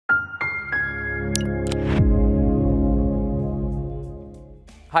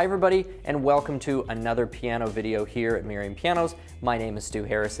Hi everybody, and welcome to another piano video here at Merriam Pianos. My name is Stu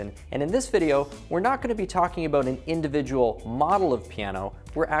Harrison, and in this video, we're not going to be talking about an individual model of piano.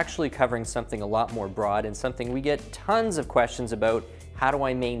 We're actually covering something a lot more broad and something we get tons of questions about. How do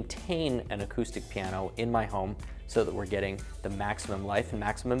I maintain an acoustic piano in my home so that we're getting the maximum life and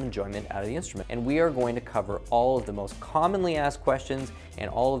maximum enjoyment out of the instrument? And we are going to cover all of the most commonly asked questions and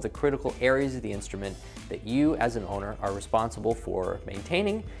all of the critical areas of the instrument that you as an owner are responsible for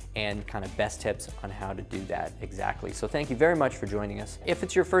maintaining, and kind of best tips on how to do that exactly. So thank you very much for joining us. If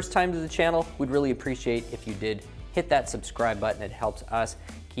it's your first time to the channel, we'd really appreciate if you did hit that subscribe button. It helps us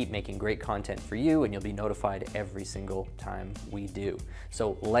keep making great content for you, and you'll be notified every single time we do.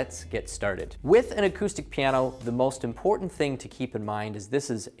 So let's get started. With an acoustic piano, the most important thing to keep in mind is this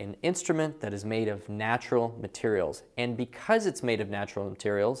is an instrument that is made of natural materials. And because it's made of natural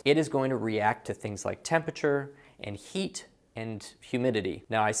materials, it is going to react to things like temperature and heat and humidity.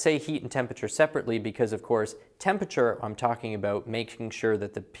 Now I say heat and temperature separately because of course temperature, I'm talking about making sure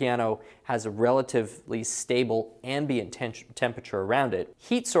that the piano has a relatively stable ambient temperature around it.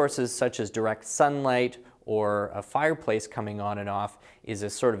 Heat sources such as direct sunlight or a fireplace coming on and off is a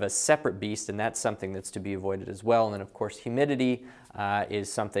sort of a separate beast, and that's something that's to be avoided as well. And then of course humidity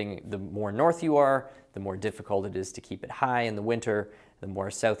is something, the more north you are, the more difficult it is to keep it high in the winter. The more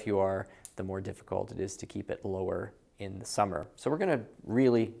south you are, the more difficult it is to keep it lower in the summer. So we're going to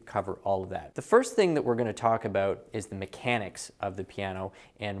really cover all of that. The first thing that we're going to talk about is the mechanics of the piano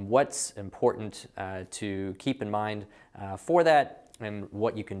and what's important to keep in mind for that and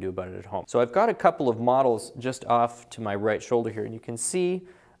what you can do about it at home. So I've got a couple of models just off to my right shoulder here, and you can see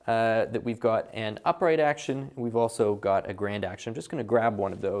that we've got an upright action. We've also got a grand action. I'm just going to grab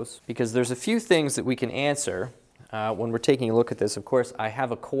one of those because there's a few things that we can answer when we're taking a look at this. Of course, I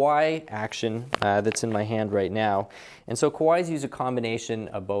have a kawai action that's in my hand right now. And so kawais use a combination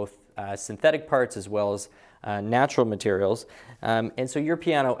of both synthetic parts as well as natural materials. And so your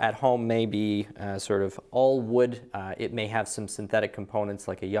piano at home may be sort of all wood. It may have some synthetic components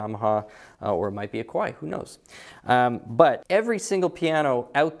like a Yamaha, or it might be a kawai, who knows. But every single piano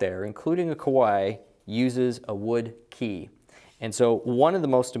out there, including a kawai, uses a wood key. And so one of the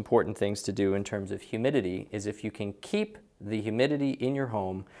most important things to do in terms of humidity is if you can keep the humidity in your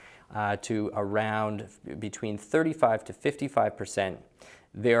home to around between 35 to 55%,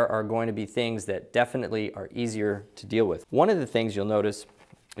 there are going to be things that definitely are easier to deal with. One of the things you'll notice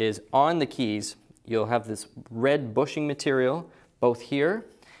is on the keys, you'll have this red bushing material, both here.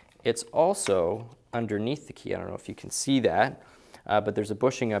 It's also underneath the key. I don't know if you can see that, but there's a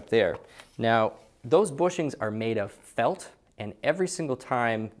bushing up there. Now, those bushings are made of felt. And every single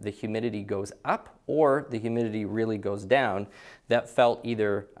time the humidity goes up or the humidity really goes down, that felt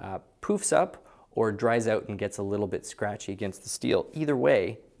either poofs up or dries out and gets a little bit scratchy against the steel. Either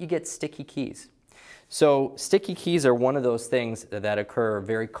way, you get sticky keys. So sticky keys are one of those things that occur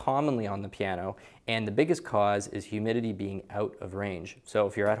very commonly on the piano, and the biggest cause is humidity being out of range. So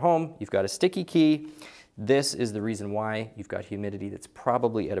if you're at home, you've got a sticky key. This is the reason why you've got humidity that's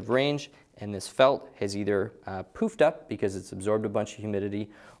probably out of range, and this felt has either poofed up because it's absorbed a bunch of humidity,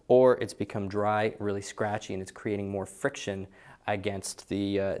 or it's become dry, really scratchy, and it's creating more friction against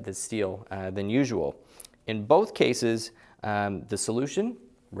the steel than usual. In both cases, the solution,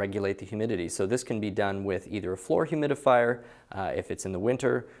 regulate the humidity. So this can be done with either a floor humidifier if it's in the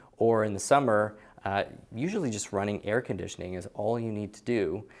winter, or in the summer, usually just running air conditioning is all you need to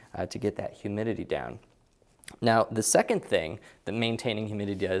do to get that humidity down. Now, the second thing that maintaining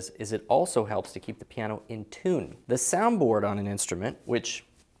humidity does is it also helps to keep the piano in tune. The soundboard on an instrument, which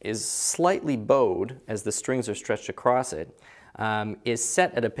is slightly bowed as the strings are stretched across it, is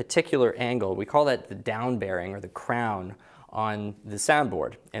set at a particular angle. We call that the down bearing or the crown on the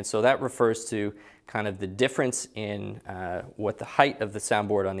soundboard. And so that refers to kind of the difference in what the height of the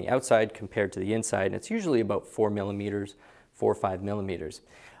soundboard on the outside compared to the inside. And it's usually about 4 millimeters, 4 or 5 millimeters.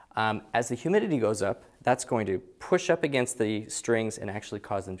 As the humidity goes up, that's going to push up against the strings and actually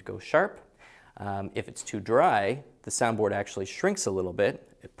cause them to go sharp. If it's too dry, the soundboard actually shrinks a little bit,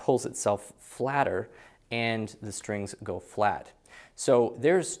 it pulls itself flatter, and the strings go flat. So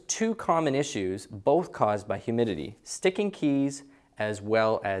there's two common issues, both caused by humidity: sticking keys as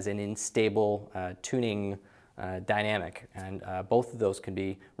well as an unstable tuning dynamic. And both of those can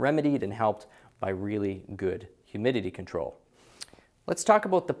be remedied and helped by really good humidity control. Let's talk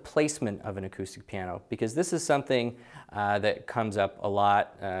about the placement of an acoustic piano, because this is something that comes up a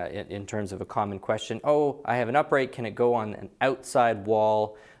lot in terms of a common question. Oh, I have an upright, can it go on an outside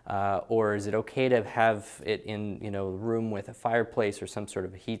wall? Or is it okay to have it in a room with a fireplace or some sort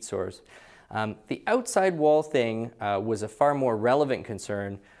of a heat source? The outside wall thing was a far more relevant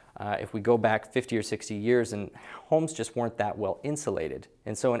concern if we go back 50 or 60 years, and homes just weren't that well insulated.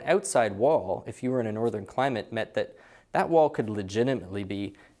 And so an outside wall, if you were in a northern climate, meant that that wall could legitimately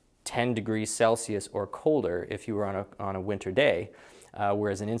be 10 degrees Celsius or colder if you were on a winter day,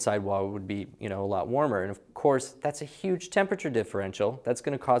 whereas an inside wall would be, a lot warmer. And of course, that's a huge temperature differential. That's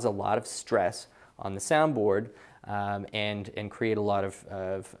going to cause a lot of stress on the soundboard and create a lot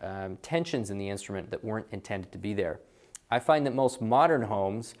of tensions in the instrument that weren't intended to be there. I find that most modern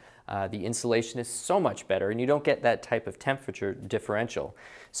homes, the insulation is so much better and you don't get that type of temperature differential.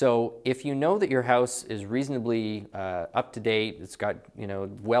 So if you know that your house is reasonably up to date, it's got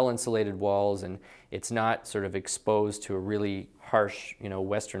well insulated walls and it's not sort of exposed to a really harsh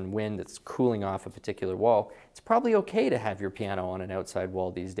western wind that's cooling off a particular wall, it's probably okay to have your piano on an outside wall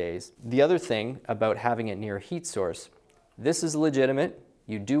these days. The other thing about having it near a heat source, this is legitimate.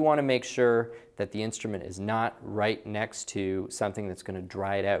 You do want to make sure that the instrument is not right next to something that's going to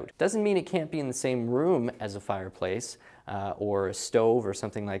dry it out. Doesn't mean it can't be in the same room as a fireplace or a stove or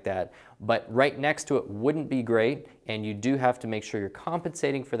something like that, but right next to it wouldn't be great, and you do have to make sure you're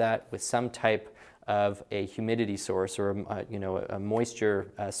compensating for that with some type of a humidity source or a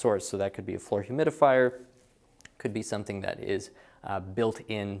moisture source. So that could be a floor humidifier, could be something that is built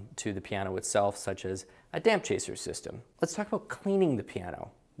into the piano itself, such as a damp chaser system. Let's talk about cleaning the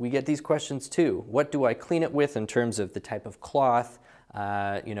piano. We get these questions too. What do I clean it with in terms of the type of cloth?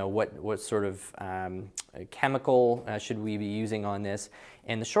 What sort of chemical should we be using on this?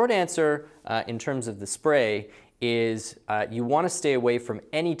 And the short answer in terms of the spray is you want to stay away from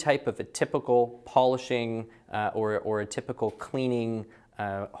any type of a typical polishing or a typical cleaning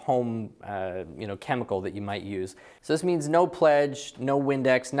home chemical that you might use. So this means no Pledge, no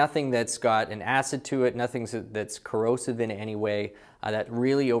Windex, nothing that's got an acid to it, nothing that's corrosive in any way. That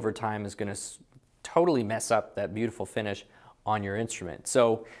really over time is going to totally mess up that beautiful finish on your instrument.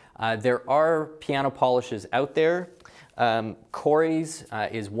 So there are piano polishes out there. Corey's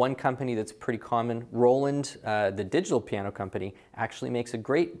is one company that's pretty common. Roland, the digital piano company, actually makes a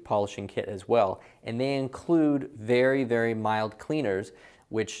great polishing kit as well. And they include very, very mild cleaners,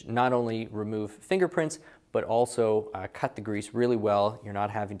 which not only remove fingerprints, but also cut the grease really well. You're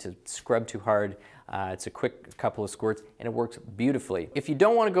not having to scrub too hard. It's a quick couple of squirts and it works beautifully. If you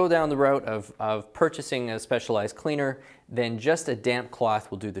don't want to go down the route of purchasing a specialized cleaner, then just a damp cloth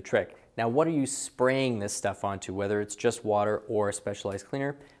will do the trick. Now, what are you spraying this stuff onto, whether it's just water or a specialized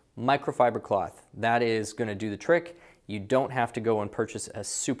cleaner? Microfiber cloth. That is going to do the trick. You don't have to go and purchase a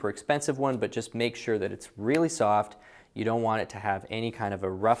super expensive one, but just make sure that it's really soft. You don't want it to have any kind of a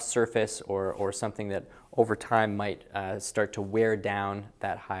rough surface or something that over time might start to wear down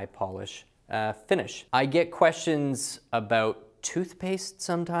that high polish finish. I get questions about toothpaste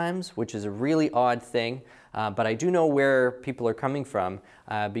sometimes, which is a really odd thing, but I do know where people are coming from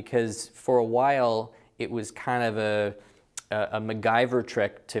because for a while it was kind of a MacGyver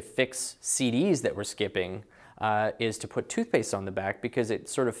trick to fix CDs that were skipping. Is to put toothpaste on the back because it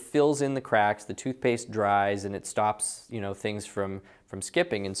sort of fills in the cracks, the toothpaste dries, and it stops things from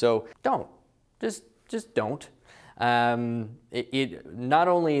skipping. And so just don't. Not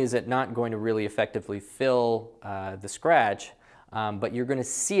only is it not going to really effectively fill the scratch, but you're going to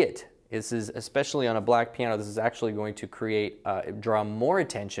see it. This is, especially on a black piano, this is actually going to draw more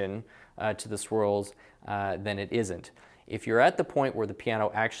attention to the swirls than it isn't. If you're at the point where the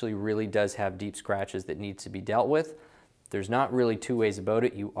piano actually really does have deep scratches that need to be dealt with, there's not really two ways about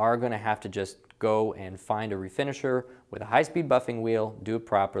it. You are going to have to just go and find a refinisher with a high-speed buffing wheel, do it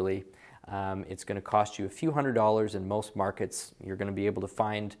properly. It's going to cost you a few $100s in most markets. You're going to be able to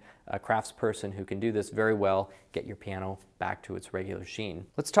find a craftsperson who can do this very well, get your piano back to its regular sheen.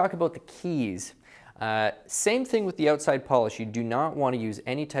 Let's talk about the keys. Same thing with the outside polish. You do not want to use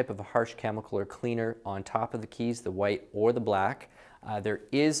any type of a harsh chemical or cleaner on top of the keys, the white or the black. There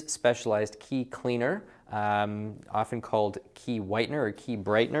is specialized key cleaner, often called key whitener or key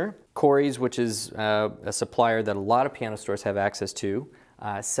brightener. Corey's, which is a supplier that a lot of piano stores have access to,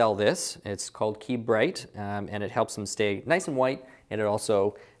 sell this. It's called Key Bright, and it helps them stay nice and white, and it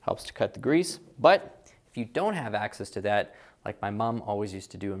also helps to cut the grease. But if you don't have access to that, like my mom always used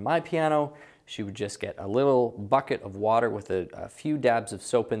to do in my piano, she would just get a little bucket of water with a few dabs of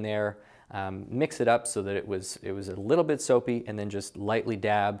soap in there, mix it up so that it was a little bit soapy, and then just lightly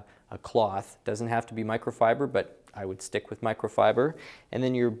dab a cloth. Doesn't have to be microfiber, but I would stick with microfiber. And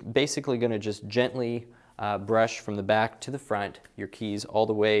then you're basically going to just gently brush from the back to the front your keys all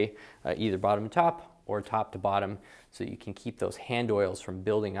the way either bottom to top or top to bottom, so you can keep those hand oils from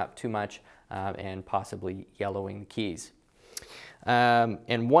building up too much and possibly yellowing the keys.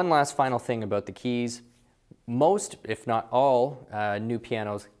 And one last final thing about the keys. Most, if not all, new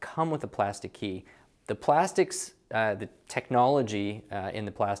pianos come with a plastic key. The plastics, the technology in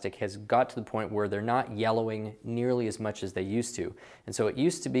the plastic has got to the point where they're not yellowing nearly as much as they used to. And so it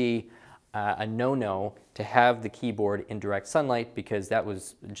used to be a no-no to have the keyboard in direct sunlight, because that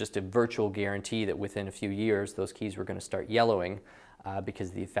was just a virtual guarantee that within a few years those keys were going to start yellowing because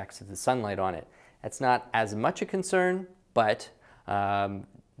of the effects of the sunlight on it. That's not as much a concern, but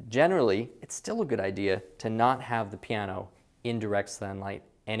generally it's still a good idea to not have the piano in direct sunlight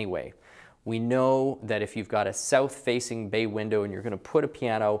anyway. We know that if you've got a south-facing bay window and you're going to put a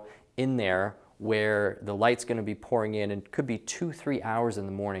piano in there where the light's going to be pouring in, and it could be 2-3 hours in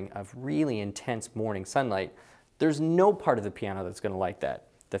the morning of really intense morning sunlight, there's no part of the piano that's going to like that.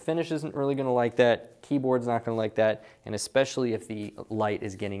 The finish isn't really going to like that, keyboard's not going to like that, and especially if the light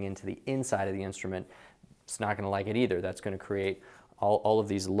is getting into the inside of the instrument, it's not going to like it either. That's going to create all of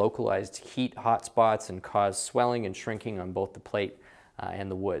these localized heat hotspots and cause swelling and shrinking on both the plate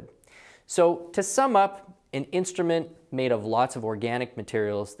and the wood. So to sum up, an instrument made of lots of organic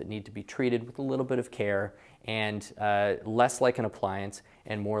materials that need to be treated with a little bit of care, and less like an appliance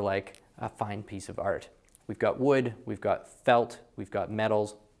and more like a fine piece of art. We've got wood, we've got felt, we've got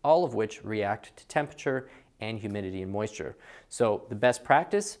metals, all of which react to temperature and humidity and moisture. So the best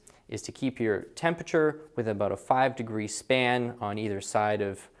practice is to keep your temperature with about a 5-degree span on either side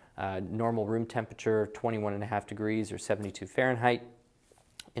of normal room temperature, 21.5 degrees or 72 Fahrenheit.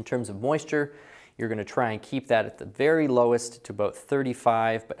 In terms of moisture, you're going to try and keep that at the very lowest to about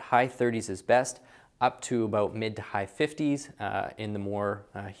 35, but high 30s is best, up to about mid to high 50s in the more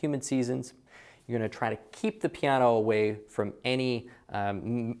humid seasons. You're going to try to keep the piano away from any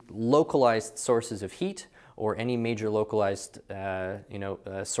localized sources of heat or any major localized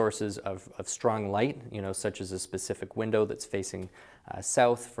sources of strong light, such as a specific window that's facing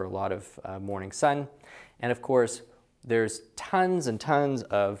south for a lot of morning sun. And of course, there's tons and tons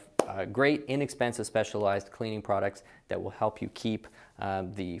of great, inexpensive, specialized cleaning products that will help you keep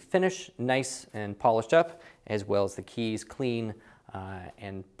the finish nice and polished up, as well as the keys clean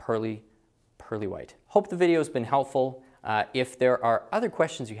and pearly white. Hope the video has been helpful. If there are other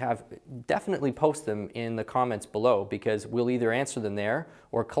questions you have, definitely post them in the comments below, because we'll either answer them there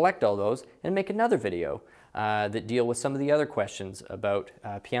or collect all those and make another video that deal with some of the other questions about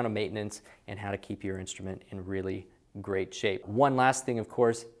piano maintenance and how to keep your instrument in really great shape. One last thing, of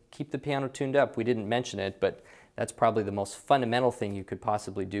course, keep the piano tuned up. We didn't mention it, but that's probably the most fundamental thing you could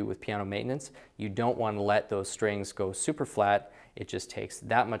possibly do with piano maintenance. You don't want to let those strings go super flat. It just takes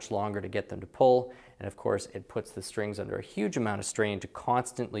that much longer to get them to pull. And of course, it puts the strings under a huge amount of strain to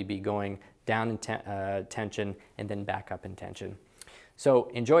constantly be going down in tension and then back up in tension. So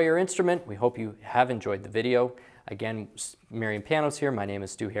enjoy your instrument. We hope you have enjoyed the video. Again, Merriam Pianos here. My name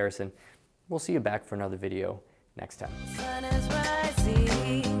is Stu Harrison. We'll see you back for another video next time.